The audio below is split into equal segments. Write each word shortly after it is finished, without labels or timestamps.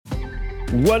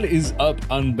What is up,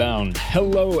 Unbound?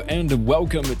 Hello and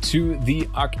welcome to the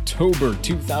October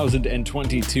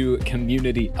 2022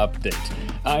 Community Update.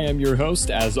 I am your host,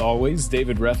 as always,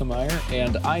 David Rethemeyer,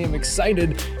 and I am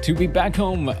excited to be back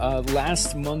home.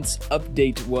 Last month's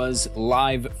update was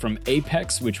live from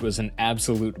Apex, which was an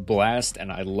absolute blast,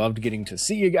 and I loved getting to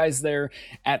see you guys there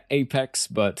at Apex,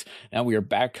 but now we are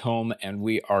back home and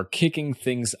we are kicking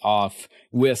things off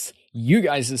with you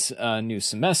guys' new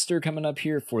semester coming up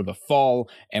here for the fall,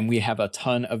 and we have a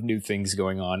ton of new things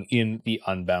going on in the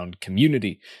Unbound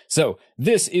community. So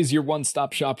this is your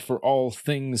one-stop shop for all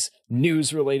things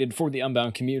news related for the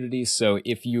Unbound community. So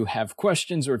if you have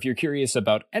questions or if you're curious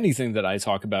about anything that I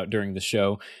talk about during the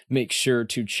show, make sure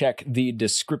to check the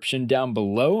description down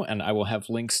below, and I will have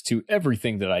links to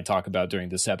everything that I talk about during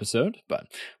this episode. But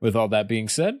with all that being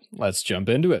said, let's jump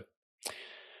into it.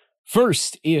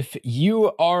 First, if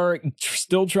you are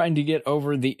still trying to get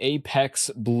over the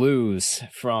Apex blues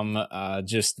from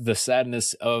just the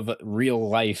sadness of real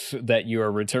life that you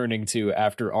are returning to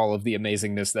after all of the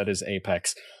amazingness that is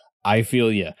Apex, I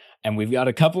feel you. And we've got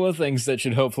a couple of things that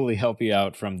should hopefully help you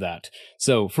out from that.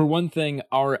 So, for one thing,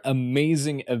 our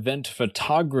amazing event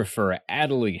photographer,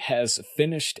 Adelie, has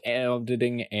finished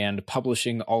editing and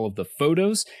publishing all of the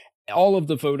photos. All of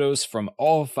the photos from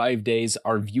all 5 days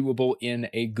are viewable in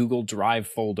a Google Drive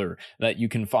folder that you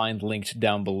can find linked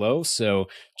down below. So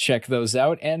check those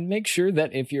out and make sure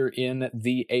that if you're in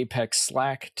the Apex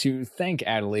Slack to thank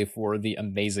Adelie for the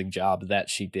amazing job that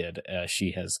she did.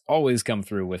 She has always come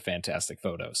through with fantastic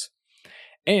photos.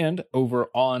 And over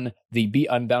on the Be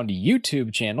Unbound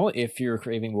YouTube channel, if you're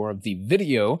craving more of the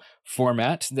video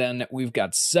format, then we've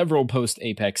got several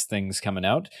post-Apex things coming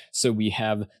out. So we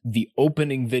have the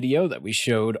opening video that we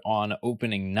showed on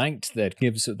opening night that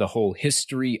gives the whole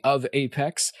history of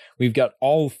Apex. We've got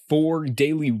all 4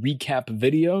 daily recap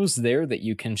videos there that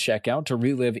you can check out to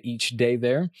relive each day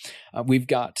there. We've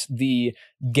got the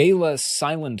Gala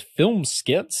silent film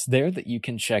skits there that you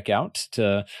can check out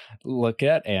to look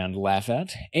at and laugh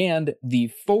at, and the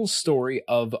full story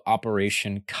of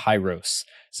Operation Kairos.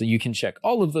 So you can check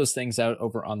all of those things out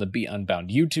over on the Be Unbound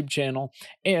YouTube channel.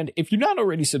 And if you're not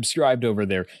already subscribed over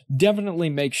there, definitely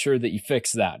make sure that you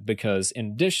fix that, because in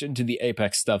addition to the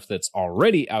Apex stuff that's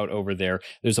already out over there,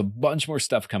 there's a bunch more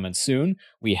stuff coming soon.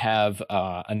 We have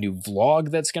a new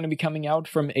vlog that's going to be coming out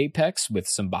from Apex with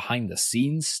some behind the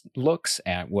scenes looks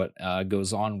at what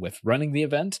goes on with running the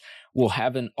event. We'll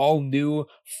have an all-new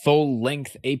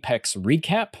full-length Apex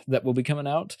recap that will be coming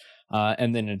out.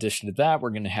 And then in addition to that,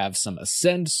 we're going to have some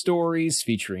Ascend stories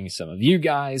featuring some of you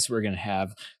guys. We're going to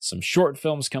have some short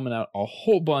films coming out, a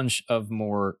whole bunch of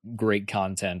more great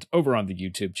content over on the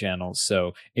YouTube channel.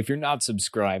 So if you're not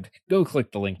subscribed, go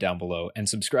click the link down below and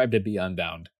subscribe to Be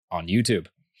Unbound on YouTube.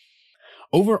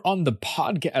 Over on the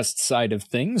podcast side of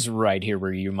things, right here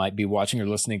where you might be watching or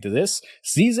listening to this,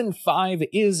 Season 5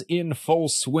 is in full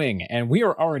swing, and we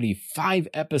are already 5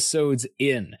 episodes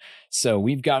in. So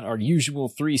we've got our usual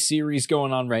 3 series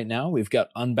going on right now. We've got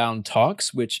Unbound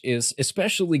Talks, which is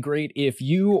especially great if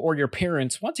you or your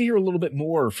parents want to hear a little bit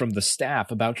more from the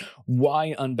staff about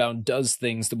why Unbound does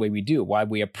things the way we do, why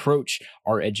we approach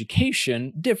our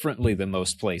education differently than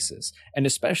most places. And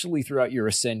especially throughout your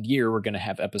Ascend year, we're going to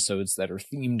have episodes that are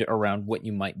themed around what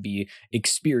you might be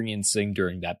experiencing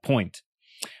during that point.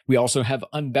 We also have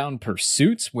Unbound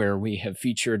Pursuits, where we have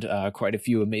featured quite a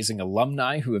few amazing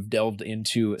alumni who have delved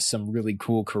into some really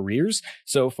cool careers.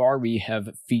 So far, we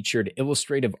have featured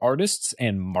illustrative artists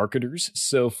and marketers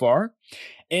so far.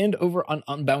 And over on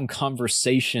Unbound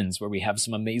Conversations, where we have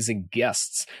some amazing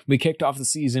guests. We kicked off the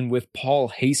season with Paul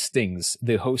Hastings,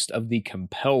 the host of the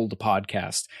Compelled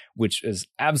podcast, which is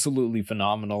absolutely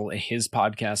phenomenal. His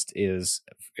podcast is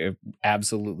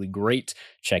absolutely great.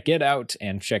 Check it out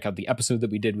and check out the episode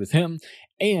that we did with him.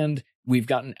 And we've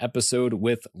got an episode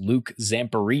with Luke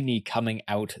Zamperini coming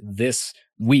out this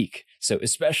week. So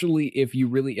especially if you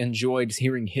really enjoyed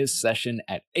hearing his session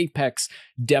at Apex,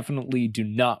 definitely do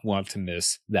not want to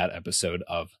miss that episode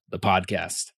of the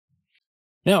podcast.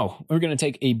 Now, we're going to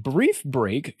take a brief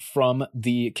break from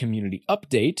the community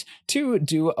update to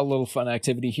do a little fun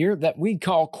activity here that we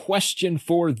call Question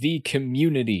for the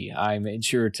Community. I made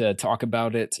sure to talk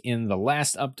about it in the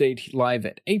last update live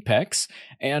at Apex,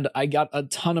 and I got a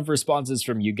ton of responses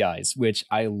from you guys, which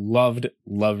I love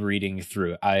reading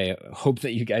through. I hope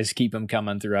that you guys keep them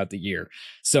coming throughout the year.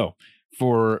 So,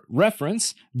 for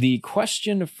reference, the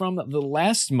question from the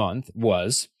last month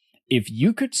was, if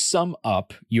you could sum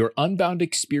up your Unbound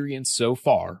experience so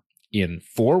far in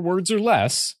 4 words or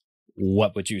less,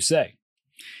 what would you say?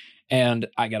 And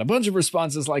I got a bunch of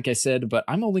responses, like I said, but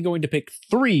I'm only going to pick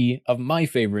 3 of my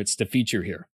favorites to feature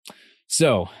here.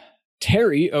 So,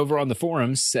 Terry over on the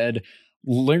forums said,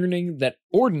 learning that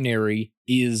ordinary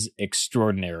is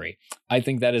extraordinary. I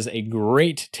think that is a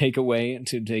great takeaway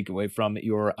to take away from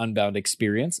your Unbound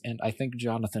experience, and I think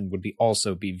Jonathan would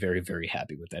also be very, very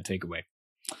happy with that takeaway.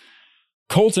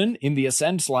 Colton in the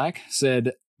Ascend Slack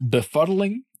said,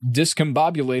 befuddling,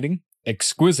 discombobulating,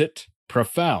 exquisite,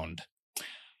 profound.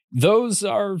 Those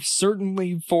are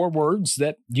certainly 4 words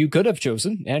that you could have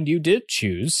chosen, and you did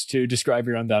choose to describe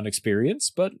your Unbound experience,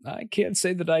 but I can't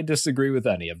say that I disagree with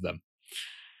any of them.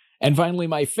 And finally,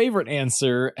 my favorite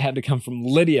answer had to come from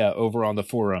Lydia over on the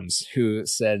forums, who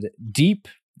said, deep,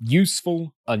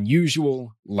 useful,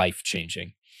 unusual,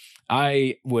 life-changing.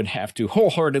 I would have to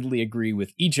wholeheartedly agree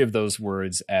with each of those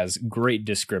words as great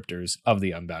descriptors of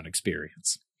the Unbound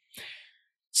experience.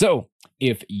 So,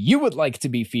 if you would like to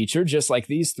be featured, just like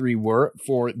these 3 were,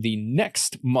 for the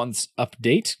next month's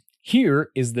update, here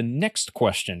is the next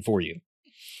question for you.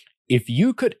 If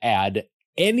you could add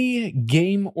any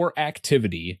game or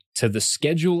activity to the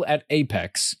schedule at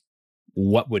Apex,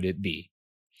 what would it be?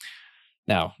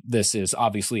 Now, this is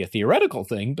obviously a theoretical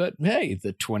thing, but hey,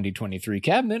 the 2023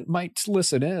 cabinet might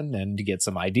listen in and get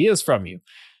some ideas from you.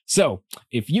 So,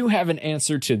 if you have an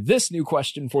answer to this new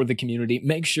question for the community,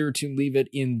 make sure to leave it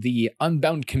in the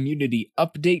Unbound community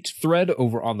update thread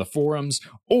over on the forums,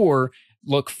 or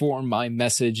look for my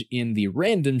message in the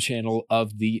random channel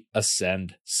of the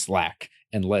Ascend Slack,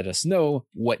 and let us know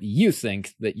what you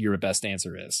think that your best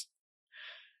answer is.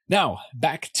 Now,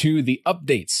 back to the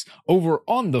updates. Over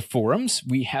on the forums,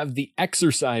 we have the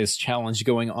exercise challenge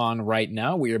going on right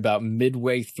now. We are about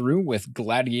midway through with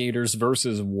gladiators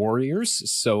versus warriors.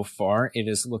 So far, it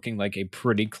is looking like a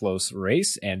pretty close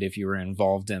race, and if you are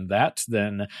involved in that,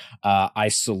 then I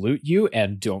salute you,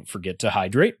 and don't forget to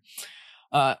hydrate.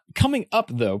 Coming up,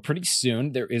 though, pretty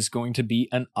soon, there is going to be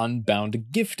an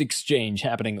Unbound gift exchange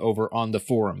happening over on the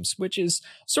forums, which is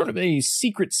sort of a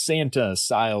Secret Santa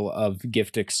style of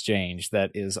gift exchange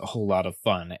that is a whole lot of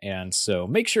fun. And so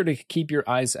make sure to keep your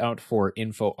eyes out for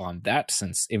info on that,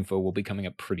 since info will be coming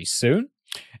up pretty soon.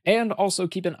 And also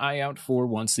keep an eye out for,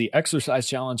 once the exercise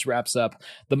challenge wraps up,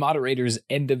 the moderator's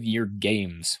end-of-year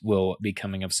games will be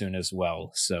coming up soon as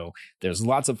well. So there's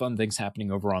lots of fun things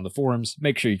happening over on the forums.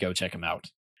 Make sure you go check them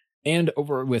out. And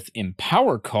over with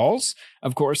Empower Calls,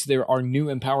 of course, there are new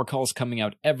Empower Calls coming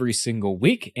out every single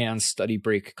week, and study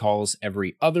break calls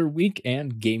every other week,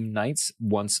 and game nights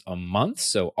once a month.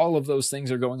 So all of those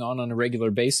things are going on a regular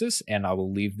basis, and I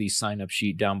will leave the sign-up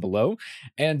sheet down below.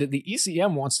 And the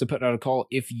ECM wants to put out a call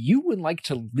if you would like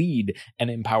to lead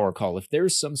an Empower Call. If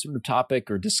there's some sort of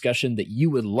topic or discussion that you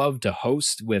would love to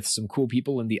host with some cool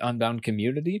people in the Unbound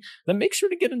community, then make sure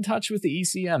to get in touch with the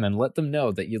ECM and let them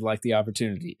know that you'd like the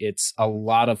opportunity. It's a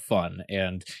lot of fun,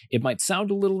 and it might sound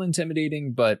a little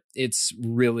intimidating, but it's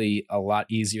really a lot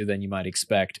easier than you might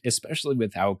expect, especially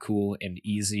with how cool and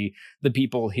easy the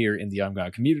people here in the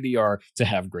Unbound community are to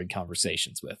have great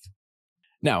conversations with.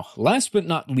 Now, last but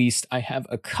not least, I have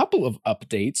a couple of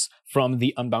updates from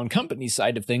the Unbound company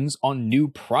side of things on new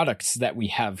products that we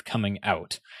have coming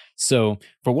out. So,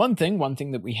 for one thing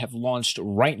that we have launched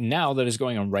right now, that is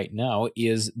going on right now,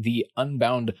 is the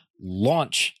Unbound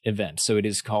launch event. So it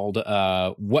is called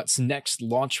What's Next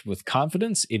Launch with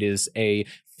Confidence. It is a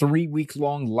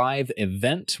 3-week-long live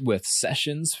event with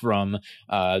sessions from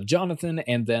Jonathan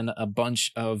and then a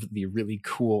bunch of the really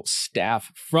cool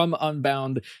staff from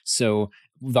Unbound. So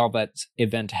while that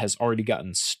event has already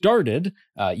gotten started,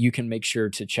 you can make sure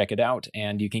to check it out,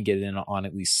 and you can get in on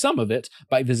at least some of it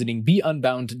by visiting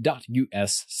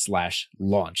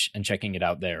beunbound.us/launch and checking it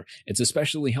out there. It's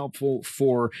especially helpful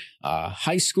for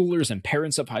high schoolers and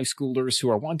parents of high schoolers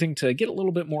who are wanting to get a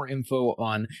little bit more info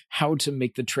on how to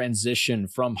make the transition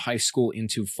from high school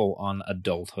into full-on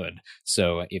adulthood.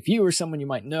 So if you or someone you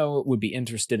might know would be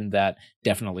interested in that,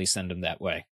 definitely send them that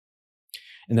way.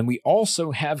 And then we also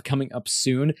have coming up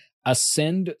soon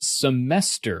Ascend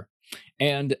Semester.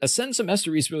 And Ascend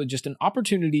Semester is really just an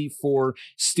opportunity for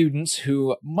students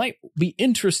who might be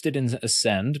interested in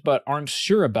Ascend but aren't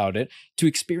sure about it to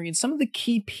experience some of the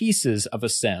key pieces of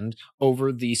Ascend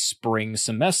over the spring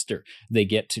semester. They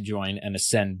get to join an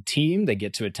Ascend team, they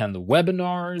get to attend the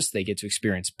webinars, they get to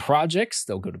experience projects,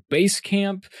 they'll go to base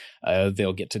camp,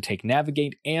 they'll get to take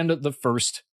Navigate and the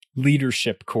first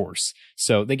leadership course.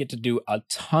 So they get to do a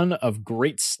ton of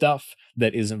great stuff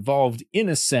that is involved in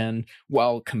Ascend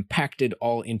while compacted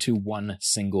all into one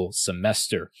single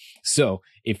semester. So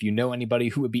if you know anybody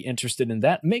who would be interested in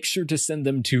that, make sure to send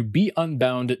them to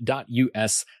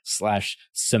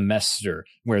beunbound.us/semester,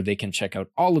 where they can check out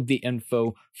all of the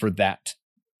info for that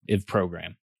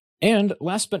program. And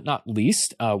last but not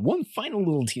least, one final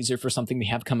little teaser for something we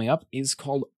have coming up is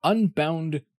called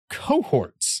Unbound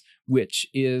Cohorts, which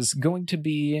is going to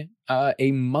be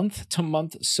a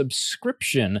month-to-month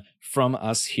subscription from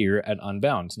us here at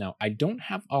Unbound. Now, I don't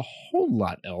have a whole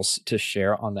lot else to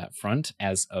share on that front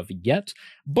as of yet,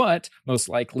 but most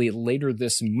likely later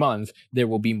this month, there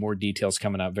will be more details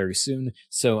coming out very soon,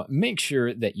 so make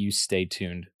sure that you stay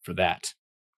tuned for that.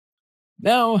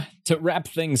 Now, to wrap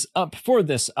things up for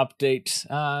this update,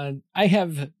 I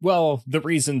have, well, the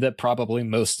reason that probably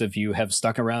most of you have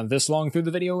stuck around this long through the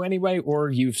video anyway,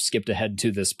 or you've skipped ahead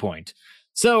to this point.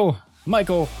 So,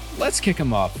 Michael, let's kick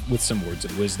him off with some words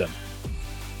of wisdom.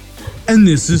 And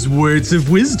this is Words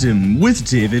of Wisdom with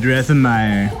David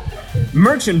Rethemeyer.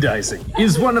 Merchandising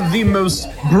is one of the most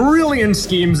brilliant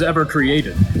schemes ever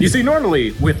created. You see,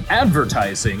 normally with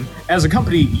advertising, as a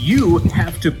company, you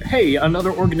have to pay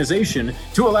another organization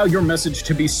to allow your message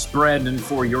to be spread and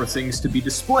for your things to be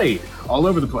displayed all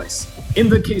over the place. In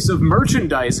the case of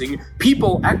merchandising,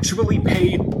 people actually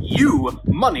pay you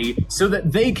money so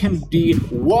that they can be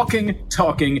walking,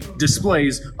 talking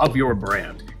displays of your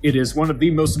brand. It is one of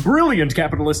the most brilliant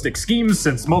capitalistic schemes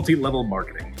since multi-level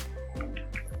marketing.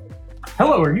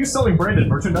 Hello, are you selling branded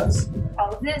merchandise?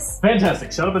 All of this.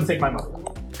 Fantastic. Shut up and take my money.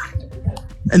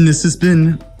 And this has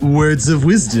been Words of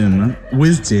Wisdom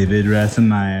with David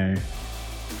Rethemeyer.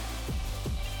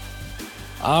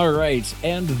 All right,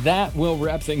 and that will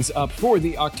wrap things up for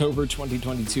the October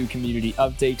 2022 community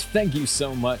update. Thank you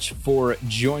so much for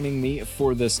joining me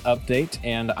for this update,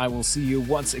 and I will see you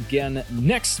once again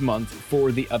next month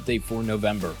for the update for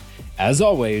November. As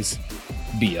always,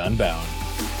 be unbound.